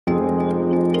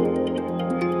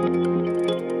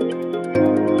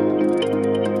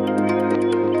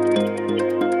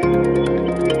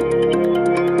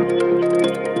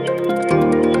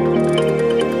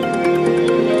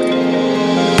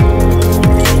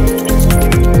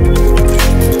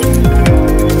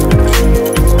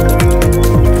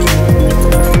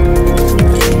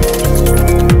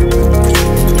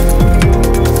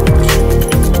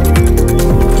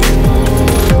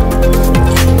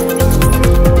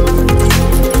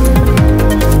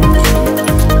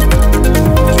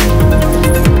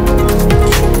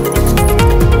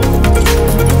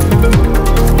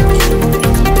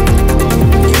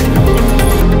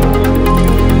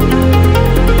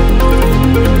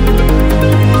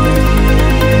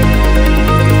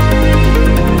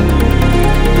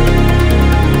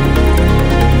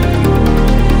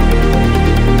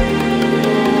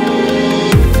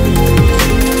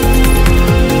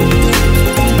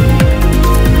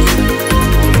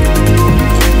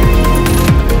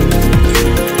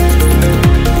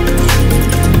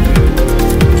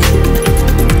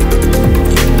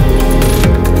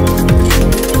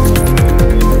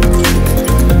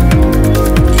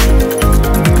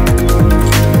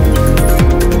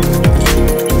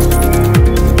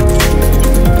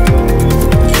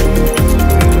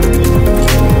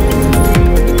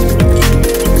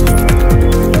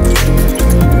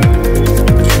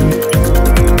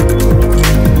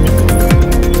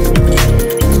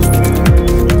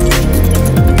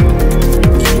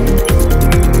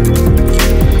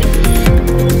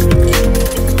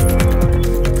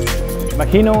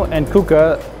Makino and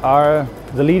KUKA are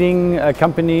the leading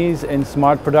companies in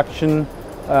smart production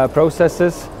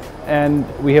processes, and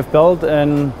we have built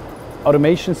an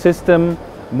automation system,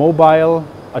 mobile,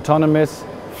 autonomous,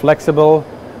 flexible,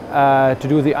 to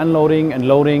do the unloading and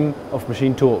loading of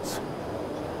machine tools.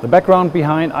 The background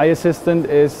behind iAssist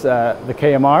is the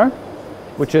KMR,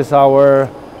 which is our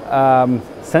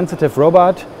sensitive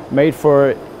robot made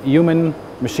for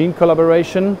human-machine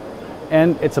collaboration,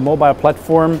 and it's a mobile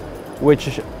platform which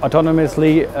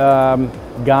autonomously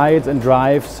guides and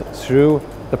drives through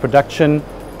the production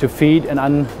to feed and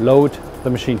unload the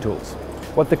machine tools.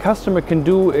 What the customer can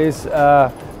do is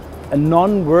a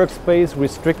non-workspace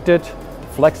restricted,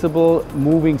 flexible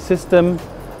moving system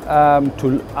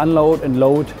to unload and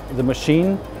load the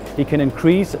machine. He can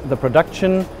increase the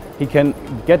production, he can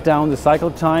get down the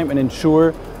cycle time and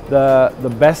ensure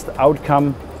the best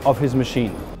outcome of his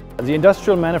machine. The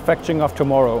industrial manufacturing of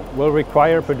tomorrow will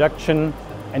require production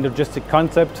and logistic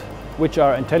concepts which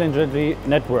are intelligently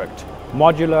networked,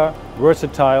 modular,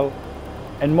 versatile,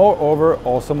 and moreover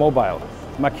also mobile.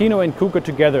 Makino and KUKA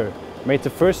together made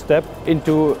the first step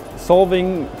into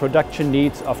solving production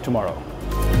needs of tomorrow.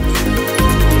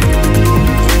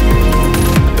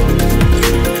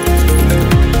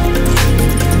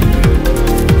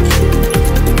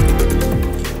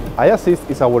 iAssist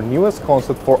is our newest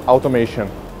concept for automation.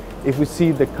 If we see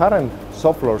the current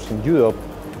shop floors in Europe,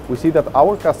 we see that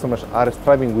our customers are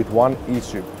striving with one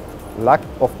issue: lack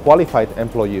of qualified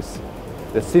employees.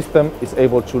 The system is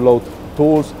able to load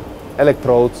tools,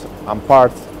 electrodes and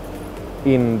parts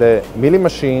in the milling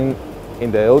machine,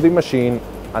 in the LD machine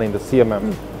and in the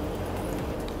CMM.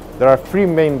 There are three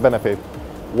main benefits.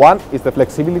 One is the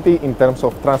flexibility in terms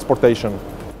of transportation.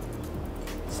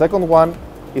 Second one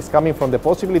is coming from the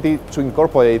possibility to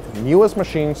incorporate newest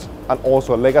machines and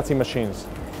also legacy machines.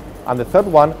 And the third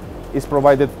one is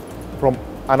provided from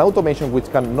an automation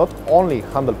which can not only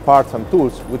handle parts and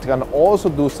tools, which can also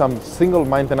do some single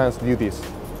maintenance duties.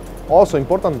 Also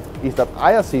important is that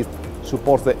iAssist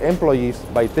supports the employees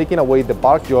by taking away the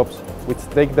bulk jobs which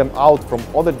take them out from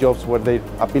other jobs where their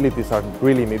abilities are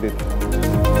really needed.